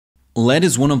lead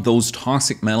is one of those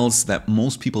toxic metals that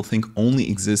most people think only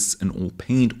exists in old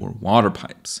paint or water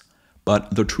pipes.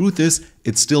 But the truth is,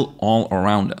 it's still all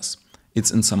around us.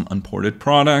 It's in some imported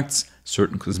products,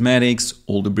 certain cosmetics,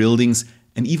 older buildings,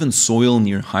 and even soil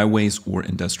near highways or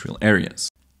industrial areas.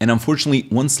 And unfortunately,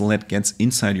 once lead gets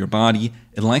inside your body,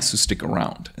 it likes to stick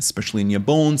around, especially in your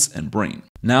bones and brain.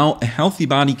 Now, a healthy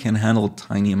body can handle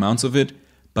tiny amounts of it,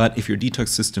 but if your detox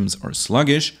systems are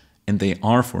sluggish, and they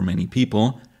are for many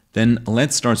people, then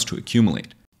lead starts to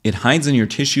accumulate. It hides in your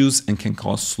tissues and can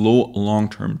cause slow,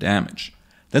 long-term damage.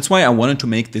 That's why I wanted to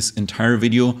make this entire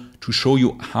video to show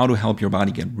you how to help your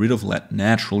body get rid of lead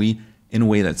naturally in a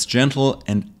way that's gentle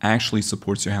and actually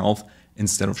supports your health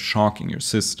instead of shocking your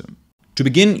system. To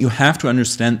begin, you have to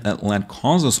understand that lead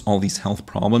causes all these health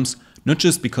problems, not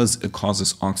just because it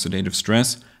causes oxidative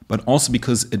stress, but also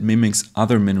because it mimics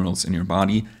other minerals in your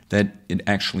body that it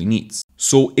actually needs.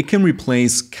 So it can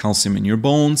replace calcium in your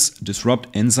bones,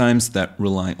 disrupt enzymes that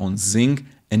rely on zinc,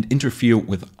 and interfere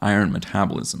with iron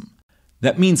metabolism.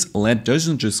 That means lead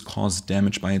doesn't just cause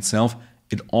damage by itself,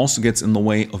 it also gets in the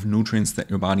way of nutrients that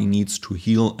your body needs to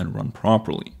heal and run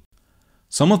properly.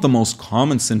 Some of the most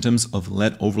common symptoms of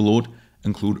lead overload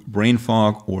include brain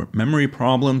fog or memory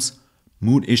problems,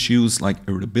 mood issues like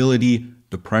irritability,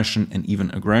 depression, and even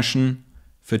aggression,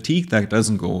 fatigue that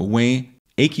doesn't go away,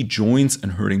 achy joints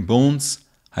and hurting bones,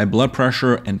 high blood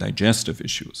pressure, and digestive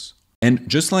issues. And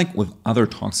just like with other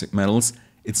toxic metals,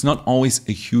 it's not always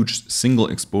a huge single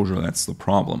exposure that's the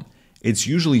problem. It's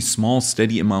usually small,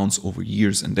 steady amounts over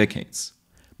years and decades.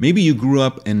 Maybe you grew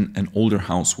up in an older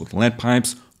house with lead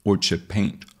pipes or chipped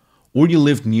paint, or you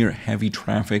lived near heavy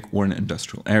traffic or an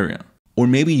industrial area. Or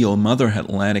maybe your mother had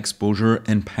lead exposure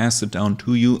and passed it down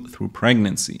to you through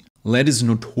pregnancy. Lead is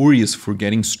notorious for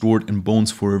getting stored in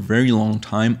bones for a very long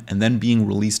time and then being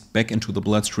released back into the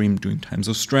bloodstream during times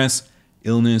of stress,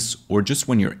 illness, or just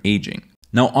when you're aging.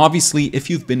 Now, obviously, if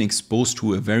you've been exposed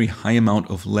to a very high amount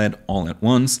of lead all at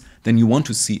once, then you want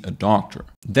to see a doctor.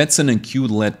 That's an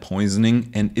acute lead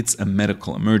poisoning and it's a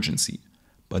medical emergency.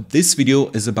 But this video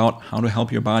is about how to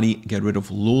help your body get rid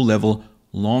of low-level,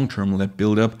 long-term lead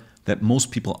buildup that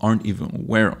most people aren't even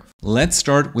aware of. Let's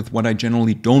start with what I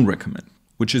generally don't recommend,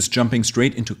 which is jumping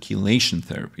straight into chelation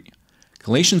therapy.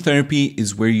 Chelation therapy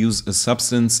is where you use a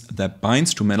substance that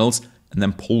binds to metals and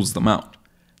then pulls them out.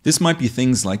 This might be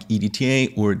things like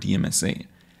EDTA or DMSA.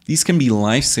 These can be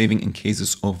life-saving in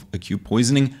cases of acute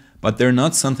poisoning, but they're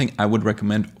not something I would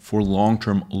recommend for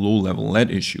long-term low-level lead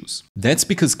issues. That's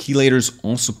because chelators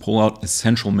also pull out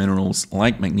essential minerals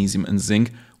like magnesium and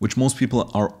zinc, which most people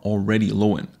are already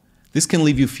low in. This can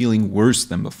leave you feeling worse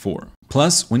than before.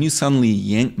 Plus, when you suddenly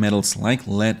yank metals like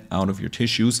lead out of your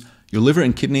tissues, your liver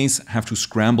and kidneys have to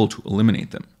scramble to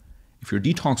eliminate them. If your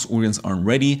detox organs aren't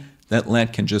ready, that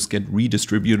lead can just get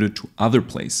redistributed to other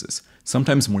places,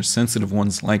 sometimes more sensitive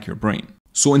ones like your brain.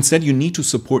 So instead, you need to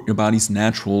support your body's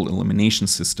natural elimination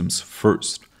systems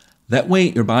first. That way,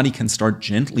 your body can start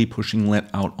gently pushing lead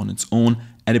out on its own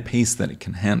at a pace that it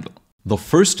can handle. The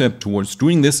first step towards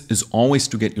doing this is always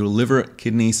to get your liver,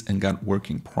 kidneys, and gut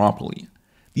working properly.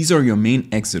 These are your main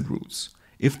exit routes.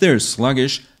 If they're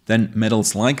sluggish, then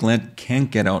metals like lead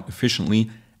can't get out efficiently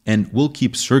and will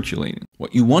keep circulating.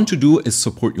 What you want to do is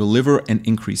support your liver and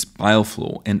increase bile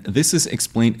flow, and this is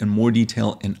explained in more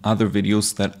detail in other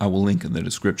videos that I will link in the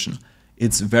description.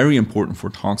 It's very important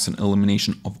for toxin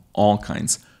elimination of all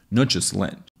kinds, not just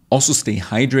lead. Also stay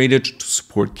hydrated to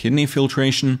support kidney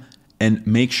filtration and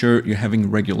make sure you're having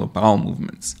regular bowel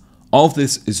movements. All of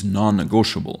this is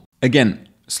non-negotiable. Again,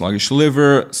 sluggish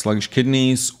liver, sluggish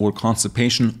kidneys, or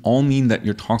constipation all mean that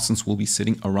your toxins will be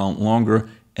sitting around longer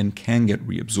and can get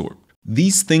reabsorbed.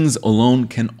 These things alone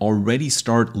can already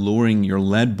start lowering your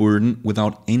lead burden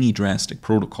without any drastic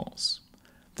protocols.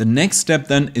 The next step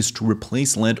then is to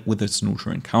replace lead with its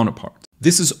nutrient counterpart.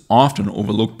 This is often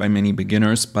overlooked by many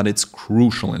beginners, but it's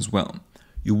crucial as well.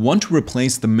 You want to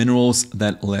replace the minerals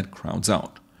that lead crowds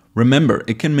out. Remember,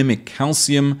 it can mimic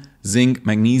calcium, zinc,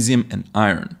 magnesium, and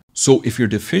iron. So if you're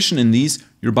deficient in these,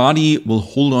 your body will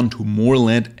hold on to more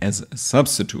lead as a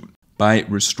substitute. By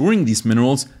restoring these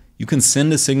minerals, you can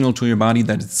send a signal to your body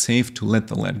that it's safe to let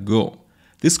the lead go.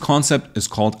 This concept is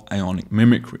called ionic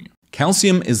mimicry.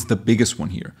 Calcium is the biggest one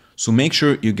here, so make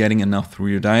sure you're getting enough through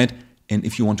your diet, and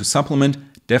if you want to supplement,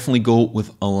 definitely go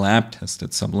with a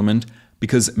lab-tested supplement,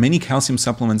 because many calcium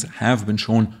supplements have been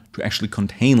shown to actually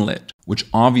contain lead, which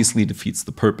obviously defeats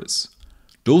the purpose.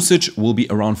 Dosage will be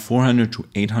around 400 to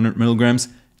 800 milligrams,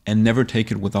 and never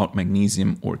take it without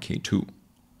magnesium or K2.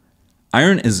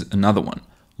 Iron is another one.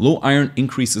 Low iron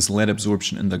increases lead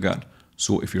absorption in the gut,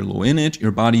 so if you're low in it,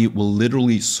 your body will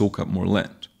literally soak up more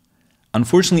lead.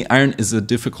 Unfortunately, iron is a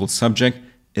difficult subject,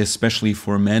 especially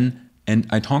for men, and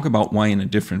I talk about why in a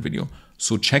different video.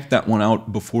 So check that one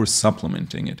out before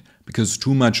supplementing it, because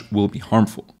too much will be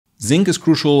harmful. Zinc is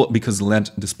crucial because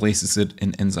lead displaces it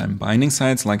in enzyme binding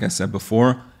sites, like I said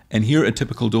before, and here a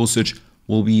typical dosage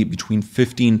will be between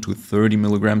 15 to 30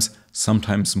 milligrams,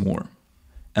 sometimes more.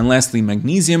 And lastly,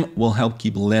 magnesium will help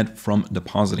keep lead from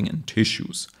depositing in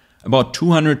tissues. About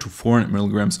 200 to 400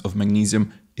 milligrams of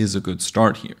magnesium is a good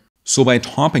start here. So by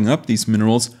topping up these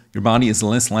minerals, your body is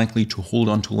less likely to hold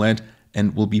on to lead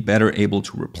and will be better able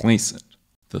to replace it.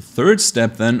 The third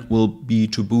step then will be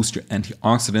to boost your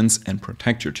antioxidants and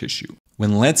protect your tissue.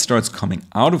 When lead starts coming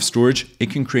out of storage,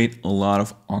 it can create a lot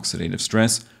of oxidative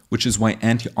stress, which is why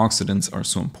antioxidants are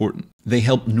so important. They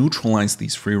help neutralize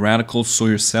these free radicals so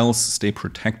your cells stay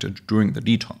protected during the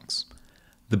detox.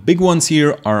 The big ones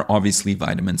here are obviously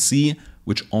vitamin C,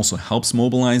 which also helps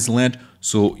mobilize lead,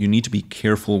 so you need to be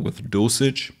careful with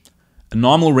dosage. A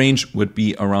normal range would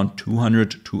be around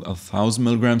 200 to 1000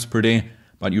 milligrams per day,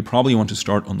 but you probably want to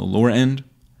start on the lower end.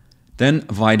 Then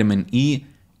vitamin E.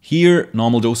 Here,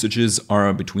 normal dosages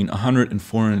are between 100 and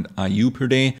 400 IU per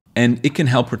day, and it can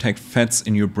help protect fats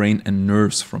in your brain and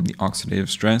nerves from the oxidative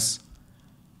stress.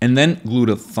 And then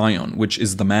glutathione, which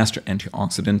is the master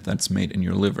antioxidant that's made in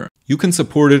your liver. You can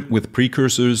support it with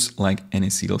precursors like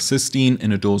N-acetylcysteine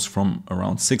in a dose from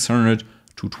around 600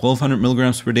 to 1200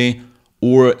 milligrams per day,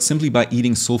 or simply by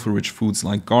eating sulfur-rich foods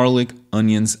like garlic,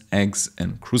 onions, eggs,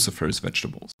 and cruciferous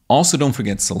vegetables. Also, don't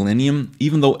forget selenium.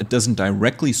 Even though it doesn't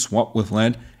directly swap with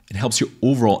lead, it helps your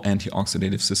overall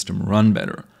antioxidative system run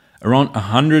better. Around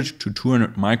 100 to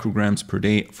 200 micrograms per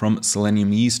day from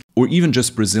selenium yeast or even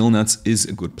just Brazil nuts is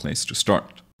a good place to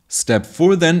start. Step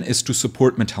 4 then is to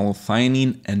support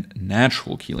metallothionein and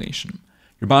natural chelation.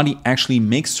 Your body actually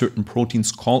makes certain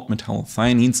proteins called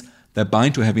metallothioneins that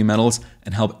bind to heavy metals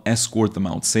and help escort them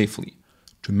out safely.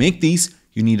 To make these,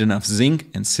 you need enough zinc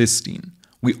and cysteine.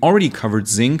 We already covered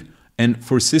zinc, and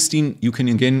for cysteine, you can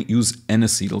again use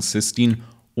N-acetylcysteine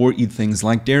or eat things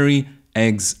like dairy,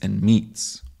 eggs, and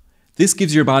meats. This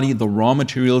gives your body the raw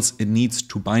materials it needs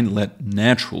to bind lead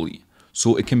naturally,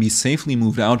 so it can be safely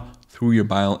moved out through your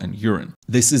bile and urine.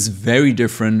 This is very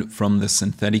different from the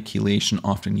synthetic chelation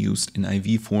often used in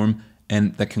IV form,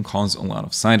 and that can cause a lot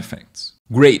of side effects.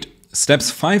 Great.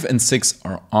 Steps 5 and 6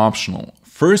 are optional.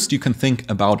 First, you can think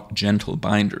about gentle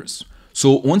binders.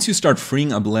 So once you start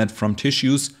freeing up lead from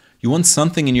tissues, you want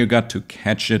something in your gut to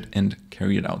catch it and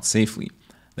carry it out safely.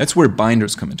 That's where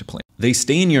binders come into play. They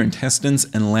stay in your intestines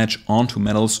and latch onto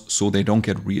metals so they don't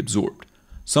get reabsorbed.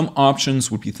 Some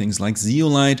options would be things like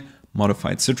zeolite,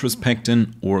 modified citrus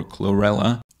pectin, or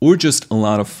chlorella, or just a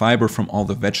lot of fiber from all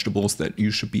the vegetables that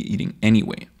you should be eating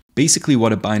anyway. Basically,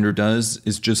 what a binder does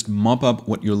is just mop up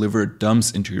what your liver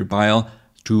dumps into your bile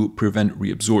to prevent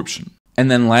reabsorption. And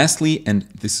then lastly, and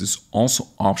this is also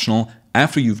optional,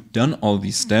 after you've done all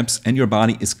these steps and your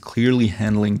body is clearly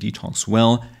handling detox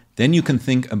well, then you can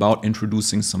think about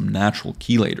introducing some natural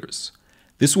chelators.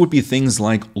 This would be things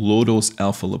like low-dose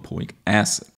alpha-lipoic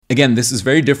acid. Again, this is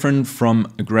very different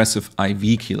from aggressive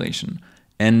IV chelation,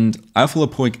 and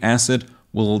alpha-lipoic acid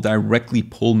will directly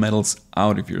pull metals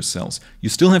out of your cells. You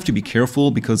still have to be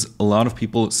careful because a lot of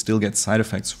people still get side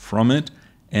effects from it,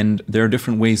 and there are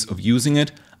different ways of using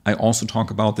it. I also talk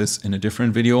about this in a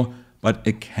different video, but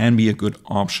it can be a good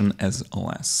option as a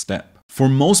last step. For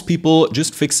most people,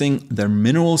 just fixing their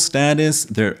mineral status,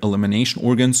 their elimination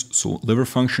organs, so liver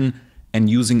function, and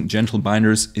using gentle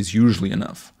binders is usually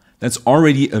enough. That's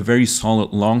already a very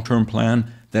solid long-term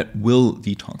plan that will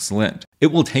detox lead.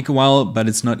 It will take a while, but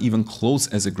it's not even close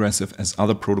as aggressive as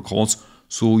other protocols,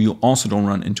 so you also don't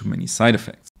run into many side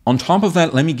effects. On top of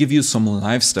that, let me give you some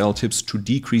lifestyle tips to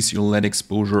decrease your lead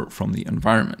exposure from the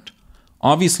environment.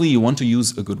 Obviously, you want to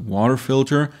use a good water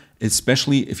filter,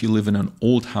 especially if you live in an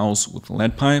old house with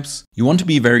lead pipes. You want to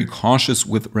be very cautious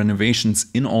with renovations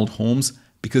in old homes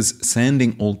because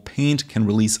sanding old paint can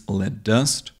release lead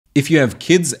dust. If you have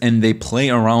kids and they play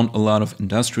around a lot of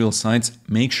industrial sites,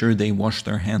 make sure they wash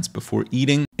their hands before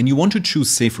eating. And you want to choose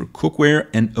safer cookware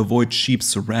and avoid cheap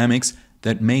ceramics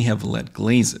that may have lead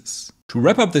glazes. To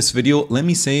wrap up this video, let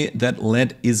me say that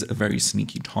lead is a very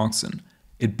sneaky toxin.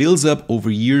 It builds up over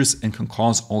years and can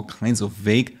cause all kinds of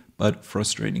vague but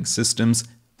frustrating systems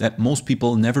that most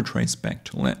people never trace back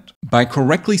to lead. By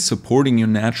correctly supporting your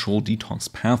natural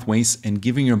detox pathways and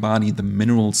giving your body the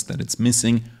minerals that it's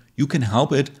missing, you can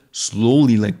help it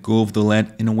slowly let go of the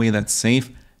lead in a way that's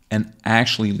safe and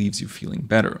actually leaves you feeling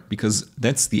better, because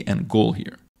that's the end goal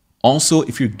here. Also,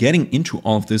 if you're getting into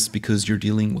all of this because you're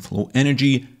dealing with low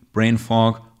energy, brain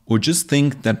fog, or just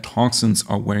think that toxins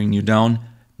are wearing you down,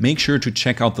 make sure to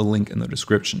check out the link in the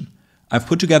description. I've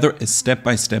put together a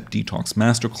step-by-step detox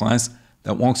masterclass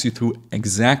that walks you through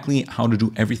exactly how to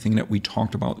do everything that we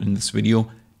talked about in this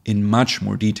video in much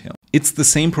more detail. It's the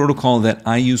same protocol that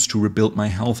I used to rebuild my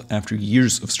health after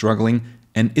years of struggling,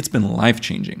 and it's been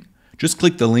life-changing. Just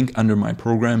click the link under my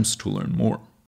programs to learn more.